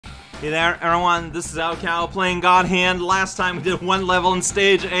Hey there, everyone. This is Cow playing God Hand. Last time we did one level in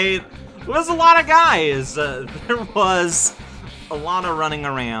stage 8. It was a lot of guys. There was a lot of running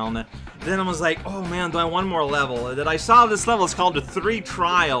around. Then I was like, oh man, do I want one more level? And then I saw this level, it's called the 3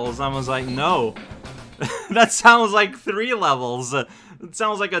 Trials. I was like, no. That sounds like 3 levels. It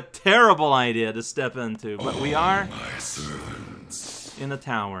sounds like a terrible idea to step into. But we are my servants, in a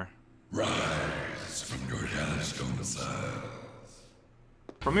tower. rise from your hellish domiciles.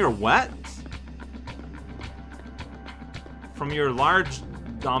 From your what? From your large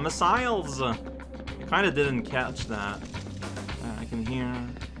domiciles? I kind of didn't catch that. I can hear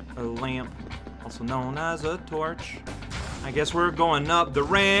a lamp, also known as a torch. I guess we're going up the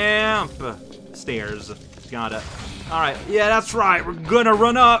ramp. Stairs. Got it. Alright, yeah, that's right. We're gonna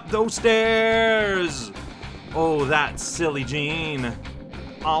run up those stairs. Oh, that silly Gene.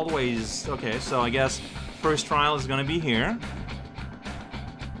 Always. Okay, so I guess first trial is gonna be here.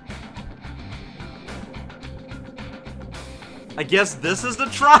 I guess this is the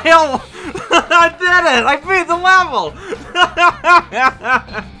trial! I did it! I beat the level!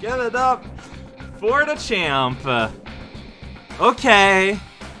 Give it up for the champ. Okay.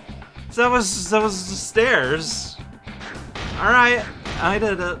 So that was the stairs. Alright, I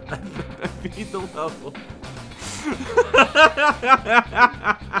did it. I beat the level.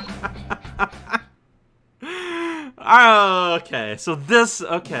 Okay, so this,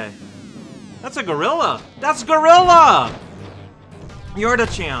 okay. That's a gorilla! That's gorilla! You're the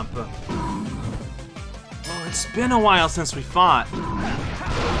champ. Oh, it's been a while since we fought.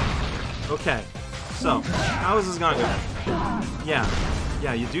 Okay, so, how is this gonna go? Yeah,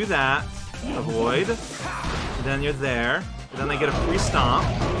 you do that. Avoid. Then you're there. Then they get a free stomp.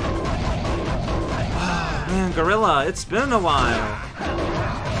 Oh, man, gorilla, it's been a while.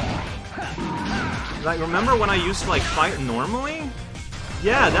 Like, remember when I used to, like, fight normally?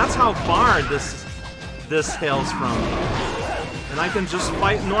 Yeah, that's how far this hails from. And I can just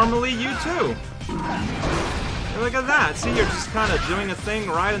fight normally, you too. Look at that. See, you're just kind of doing a thing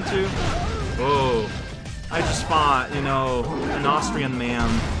right into... Whoa. I just fought, you know, an Austrian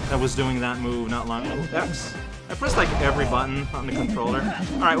man that was doing that move not long ago. X. I pressed like every button on the controller.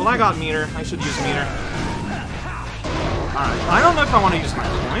 Alright, well I got meter. I should use meter. Alright, I don't know if I want to use my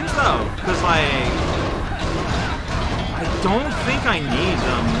coins though. Because like... I don't think I need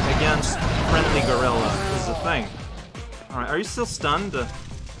them against friendly gorilla, is the thing. Alright, are you still stunned? No.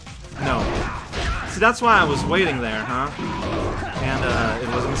 See, that's why I was waiting there, huh? And, it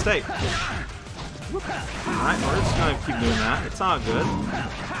was a mistake. Alright, we're just gonna keep doing that. It's all good.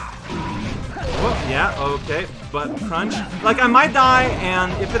 Whoop, yeah, okay. But crunch. Like, I might die,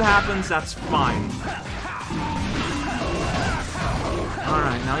 and if it happens, that's fine.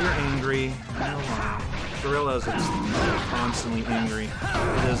 Alright, now you're angry. Gorillas are constantly angry.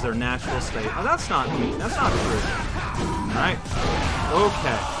 It is their natural state. Oh, that's not me. That's not true. Alright.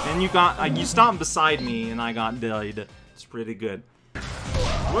 Okay. And you stopped beside me and I got delayed. It's pretty good.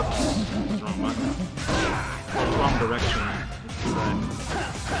 Whoops. Wrong button. Wrong direction.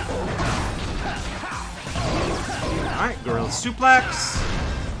 Alright, gorilla suplex.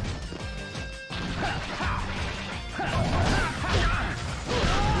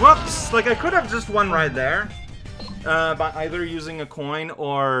 Whoops! Like, I could have just won right there. By either using a coin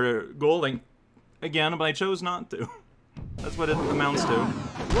or golding again, but I chose not to. That's what it amounts to.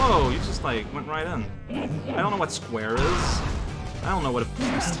 Whoa, you just like went right in. I don't know what square is. I don't know what a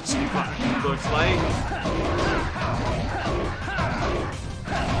beast looks like.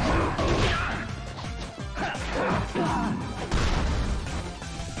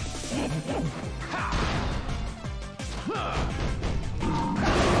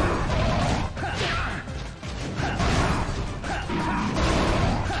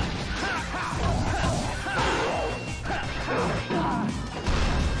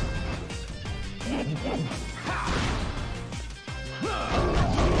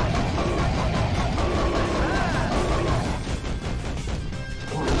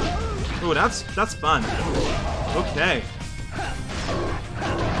 Ooh, that's fun. Okay.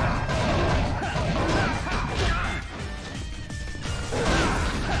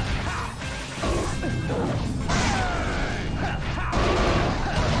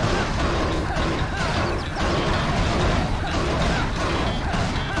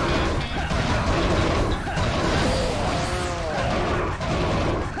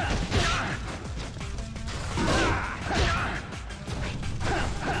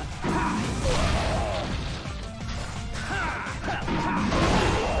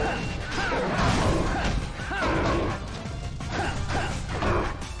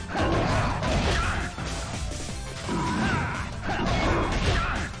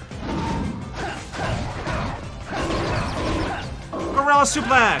 Gorilla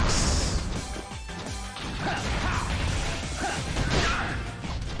suplex!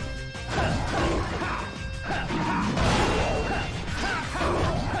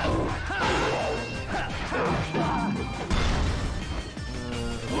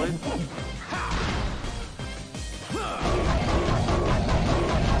 Avoid.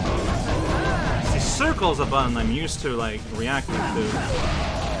 See, circle's a button I'm used to, like, reacting to.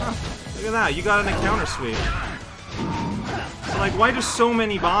 Huh, look at that, you got an counter sweep. So, like, why do so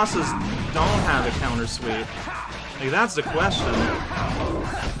many bosses don't have a counter sweep? Like, that's the question.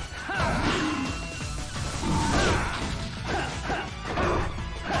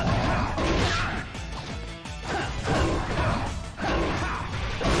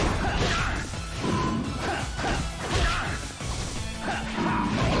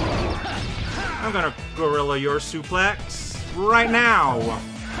 I'm gonna gorilla your suplex right now.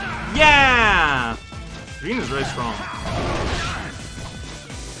 Yeah! Green is very strong.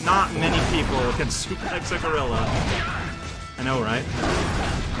 Not many people can suplex a gorilla. I know, right?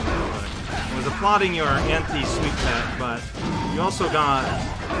 I was applauding your anti-sweet tech, but you also got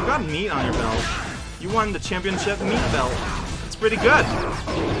meat on your belt. You won the championship meat belt. It's pretty good.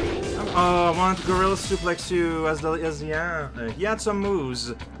 Oh, I wanted to gorilla suplex you yeah. He had some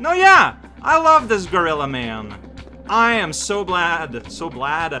moves. No, yeah! I love this gorilla man. I am so glad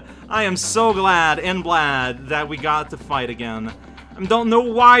I am so glad and glad that we got to fight again. I don't know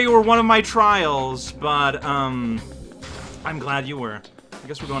why you were one of my trials, but, I'm glad you were. I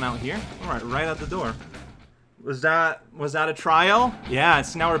guess we're going out here? Alright, right at the door. Was that a trial? Yeah,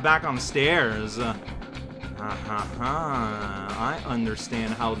 now we're back on the stairs. I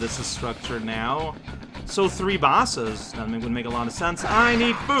understand how this is structured now. So 3 bosses. That would make a lot of sense. I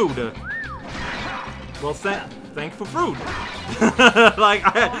need food. Well, thank for food. Like,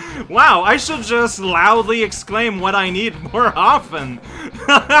 wow, I should just loudly exclaim what I need more often.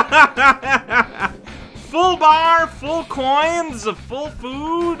 Full bar, full coins, full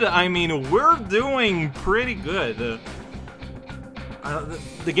food. I mean, we're doing pretty good.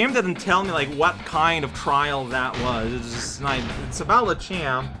 The game didn't tell me, like, what kind of trial that was. It's just, like, it's about the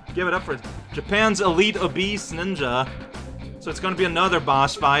champ. Give it up for Japan's elite obese ninja. So it's gonna be another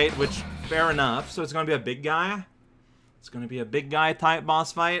boss fight, which, fair enough. So it's gonna be a big guy. It's gonna be a big guy type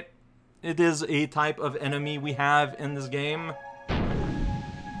boss fight. It is a type of enemy we have in this game.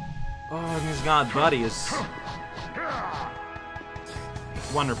 Oh, and he's got buddies.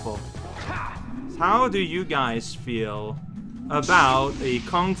 Wonderful. How do you guys feel about a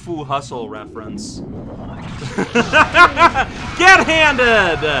Kung Fu Hustle reference? Get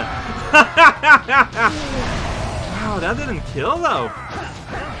handed! Wow, that didn't kill though.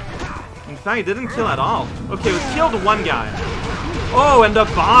 In fact, it didn't kill at all. Okay, it killed one guy. Oh, and the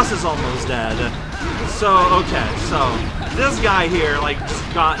boss is almost dead. So, okay, so this guy here, like,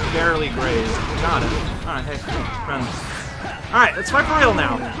 just got barely grazed. Got it. Alright, hey, friend. Alright, let's fight for real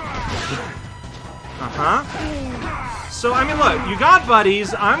now. So, I mean, look, you got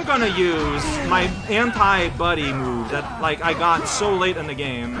buddies. I'm gonna use my anti-buddy move that, like, I got so late in the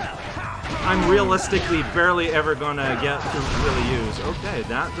game. I'm realistically barely ever gonna get to really use. Okay,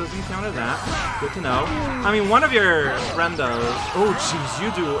 that doesn't count as that. Good to know. I mean, one of your friendos... Oh, jeez,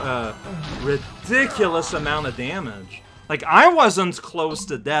 you do a ridiculous amount of damage. Like, I wasn't close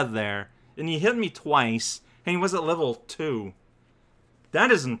to dead there, and he hit me twice, and he was at level 2. That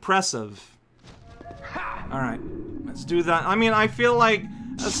is impressive. Alright, let's do that. I mean, I feel like,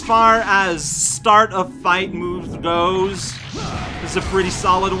 as far as start of fight moves goes, it's a pretty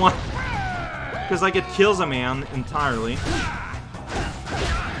solid one. Because, like, it kills a man entirely.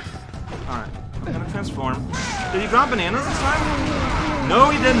 Alright, I'm gonna transform. Did he drop bananas this time? No,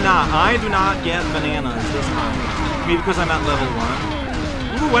 he did not. I do not get bananas this time. Maybe because I'm at level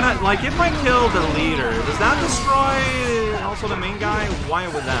 1. Ooh, when like, if I kill the leader, does that destroy also the main guy? Why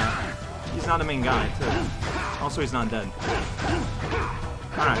would that? He's not a main guy, too. Also, he's not dead.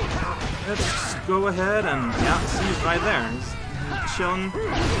 Alright, let's go ahead and, yeah, see, he's right there. He's chilling,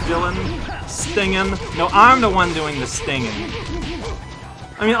 chilling, stinging. No, I'm the one doing the stinging.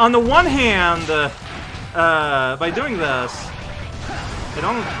 I mean, on the one hand, by doing this, I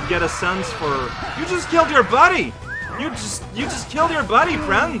don't get a sense for... You just killed your buddy! You just killed your buddy,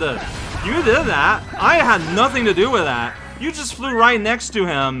 friend! You did that. I had nothing to do with that. You just flew right next to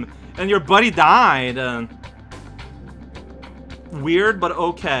him, and your buddy died. Weird, but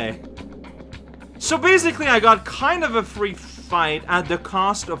okay. So basically, I got kind of a free fight at the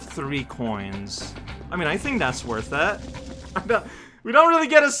cost of 3 coins. I mean, I think that's worth it. We don't really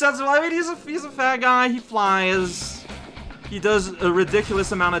get a sense of... I mean, he's a fat guy. He flies. He does a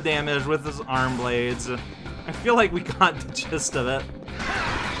ridiculous amount of damage with his arm blades. I feel like we got the gist of it.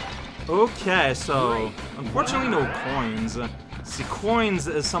 Okay, so unfortunately no coins. See, coins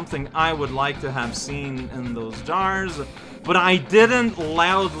is something I would like to have seen in those jars, but I didn't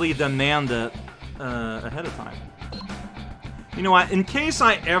loudly demand it ahead of time. You know what, in case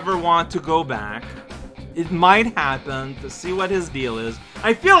I ever want to go back, it might happen to see what his deal is.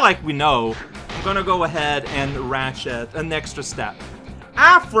 I feel like we know. I'm gonna go ahead and ratchet an extra step.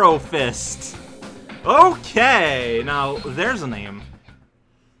 Afro Fist! Okay, now there's a name.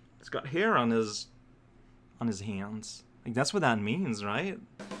 He's got hair on his hands. Like, that's what that means, right?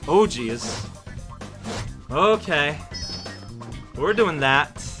 Oh, geez. Okay. We're doing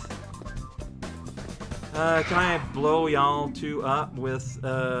that. Can I blow y'all two up with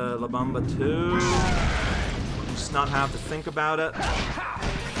La Bamba 2? Just not have to think about it.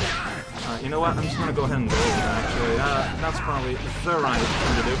 You know what? I'm just gonna go ahead and go over that, actually. That's probably the right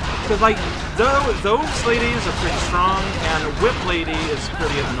thing to do. Because, like, those ladies are pretty strong, and Whip Lady is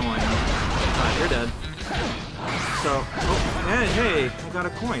pretty annoying. Alright, you're dead. So, oh, hey, I got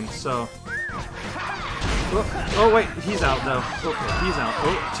a coin, so... Oh, wait, he's out, though. Okay, he's out.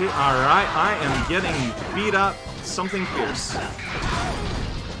 Oh, alright, I am getting beat up. Something fierce.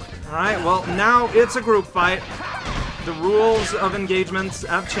 Alright, well, now it's a group fight. The rules of engagements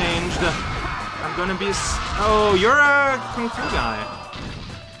have changed. I'm gonna be... Oh, you're a Kung Fu guy.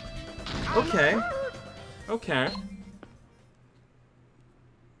 Okay. Okay.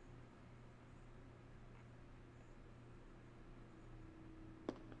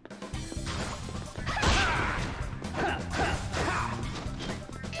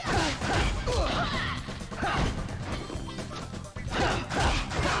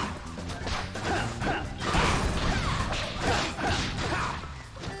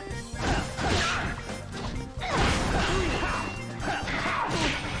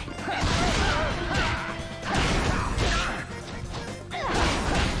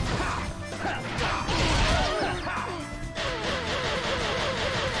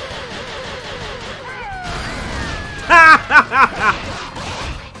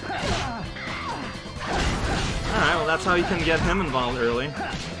 Alright, well that's how you can get him involved early.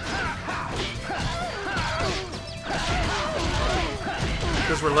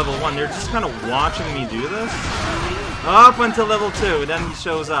 Because we're level 1, they're just kind of watching me do this. Up until level 2, then he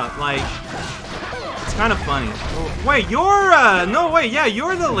shows up. Like, it's kind of funny. Oh, wait, you're, no, wait, yeah,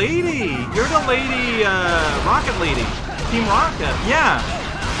 you're the lady. You're the lady, Rocket Lady. Team Rocket, yeah.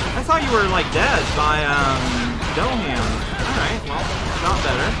 I thought you were, like, dead by, Doham. Alright, well, not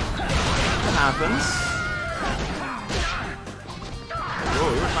better. That happens. Whoa,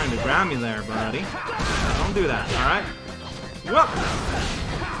 you're trying to grab me there, buddy. Don't do that, alright? Whoop!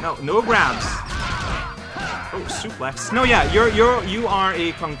 No, no grabs. Oh, suplex. No, yeah, you are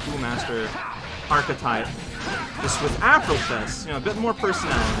a Kung Fu master archetype. Just with Afro Fist, you know, a bit more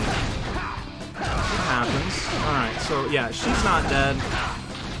personality. It happens. Alright, so yeah, she's not dead.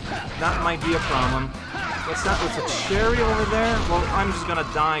 That might be a problem. What's that? It's a cherry over there? Well, I'm just gonna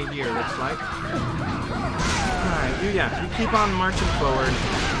die here, looks like. Alright, you keep on marching forward.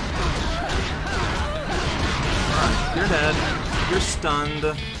 Alright, you're dead. You're stunned.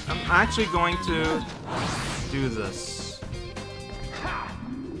 I'm actually going to do this.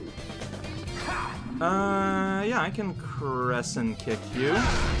 Yeah, I can crescent kick you.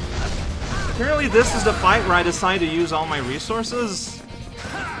 Apparently this is the fight where I decide to use all my resources.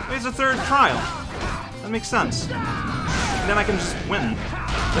 It's a third trial. That makes sense. And then I can just win.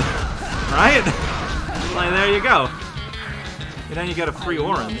 Right? Like, there you go. And then you get a free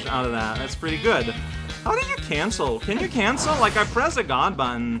orange out of that. That's pretty good. How do you cancel? Can you cancel? Like, I press a God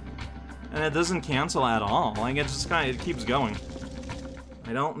button, and it doesn't cancel at all. Like, it just kind of keeps going.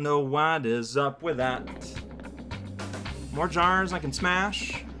 I don't know what is up with that. More jars I can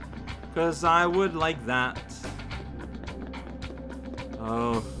smash, because I would like that.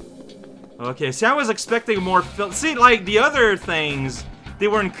 Oh. Okay, see, I was expecting more see, like, the other things, they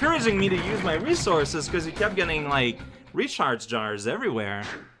were encouraging me to use my resources, because you kept getting, like, recharge jars everywhere.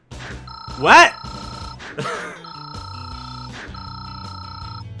 What?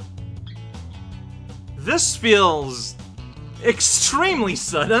 This feels extremely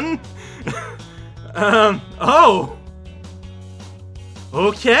sudden. Oh.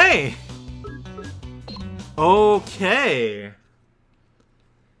 Okay. Okay.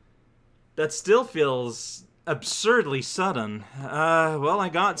 That still feels absurdly sudden. Well, I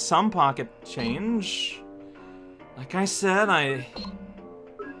got some pocket change. Like I said,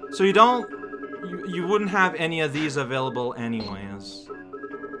 so you don't... You wouldn't have any of these available anyways.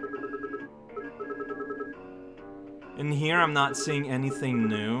 In here, I'm not seeing anything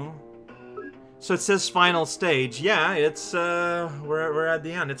new. So it says final stage. Yeah, it's, we're at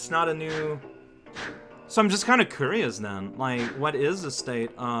the end. It's not a new... So I'm just kind of curious then. Like, what is the state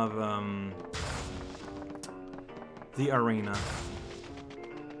of, the arena?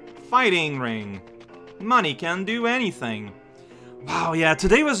 Fighting ring. Money can do anything. Wow, yeah,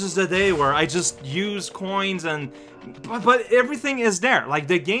 today was just a day where I just used coins and... But everything is there. Like,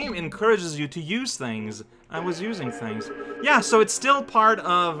 the game encourages you to use things. I was using things. Yeah, so it's still part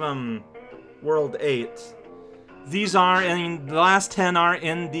of, World 8. These are, and the last 10 are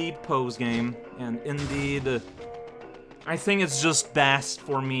indeed post-game. And indeed, I think it's just best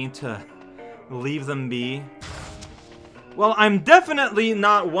for me to leave them be. Well, I'm definitely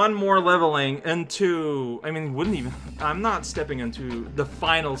not one more leveling into... I mean, wouldn't even... I'm not stepping into the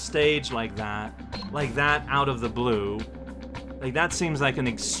final stage like that. Like that out of the blue. Like, that seems like an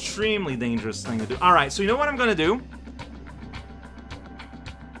extremely dangerous thing to do. Alright, so you know what I'm gonna do?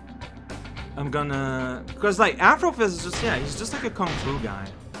 I'm gonna... Because, like, Afrofist is just... Yeah, he's just like a Kung Fu guy.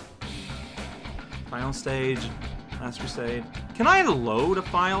 Final stage. Last Crusade. Can I load a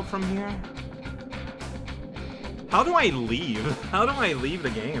file from here? How do I leave? How do I leave the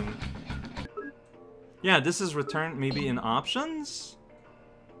game? Yeah, this is return maybe in options?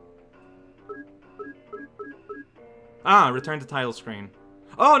 Ah, return to title screen.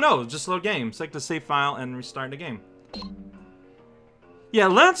 Oh no, just load game. Select the save file and restart the game. Yeah,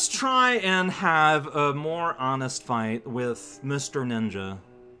 let's try and have a more honest fight with Mr. Ninja.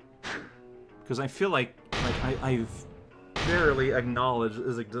 Because I feel like I've barely acknowledged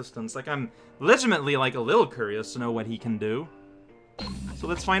his existence. Like, I'm legitimately, like, a little curious to know what he can do. So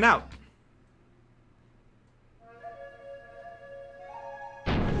let's find out.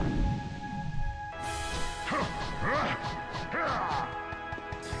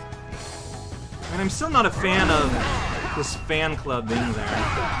 And I'm still not a fan of this fan club being there.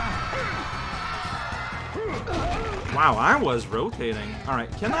 Wow, I was rotating.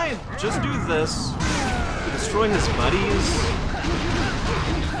 Alright, can I just do this to destroy his buddies?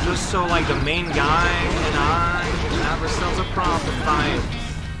 Just so, like, the main guy and I can have ourselves a proper fight.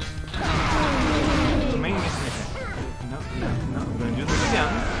 The main... No, I'm gonna do this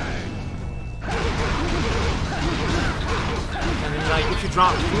again. And then, like, if you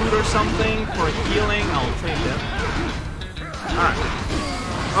drop food or something for healing, I'll take it. Alright.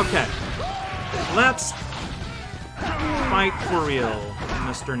 Okay. Let's fight for real,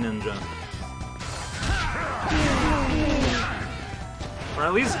 Mr. Ninja. Or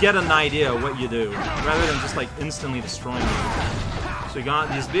at least get an idea of what you do, rather than just, like, instantly destroying you. So you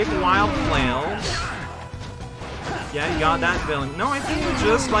got these big wild flails. Yeah, you got that villain. No, I think you're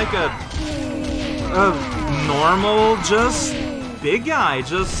just like a normal, just big guy,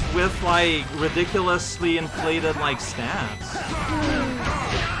 just with, like, ridiculously inflated, like, stats.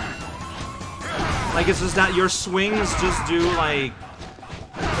 Like, it's just that your swings just do, like,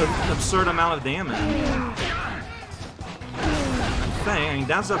 an absurd amount of damage. I mean,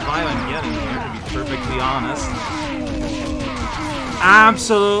 that's the vibe I'm getting here, to be perfectly honest.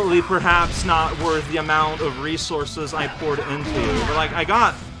 Absolutely, perhaps not worth the amount of resources I poured into. But, like, I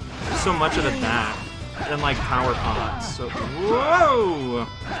got so much of it back in, like, power pots. So, whoa!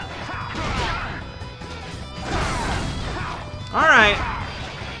 Alright.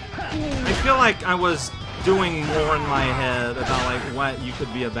 I feel like I was doing more in my head about, like, what you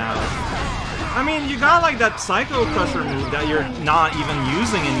could be about. I mean, you got, like, that Psycho Crusher move that you're not even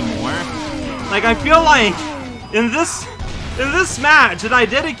using anymore. Like, I feel like in this match that I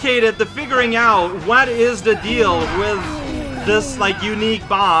dedicated to figuring out what is the deal with this, like, unique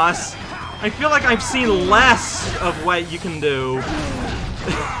boss, I feel like I've seen less of what you can do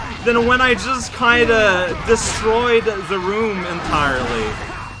than when I just kinda destroyed the room entirely.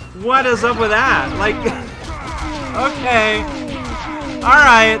 What is up with that? Like, okay.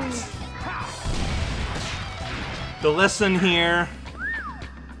 Alright. The lesson here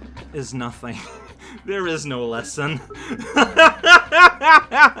is nothing. There is no lesson.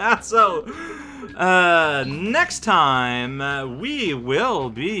 So, next time, we will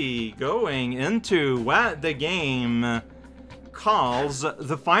be going into what the game calls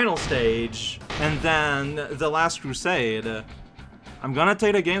the final stage, and then the Last Crusade. I'm gonna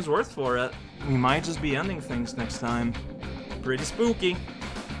take a game's worth for it. We might just be ending things next time. Pretty spooky.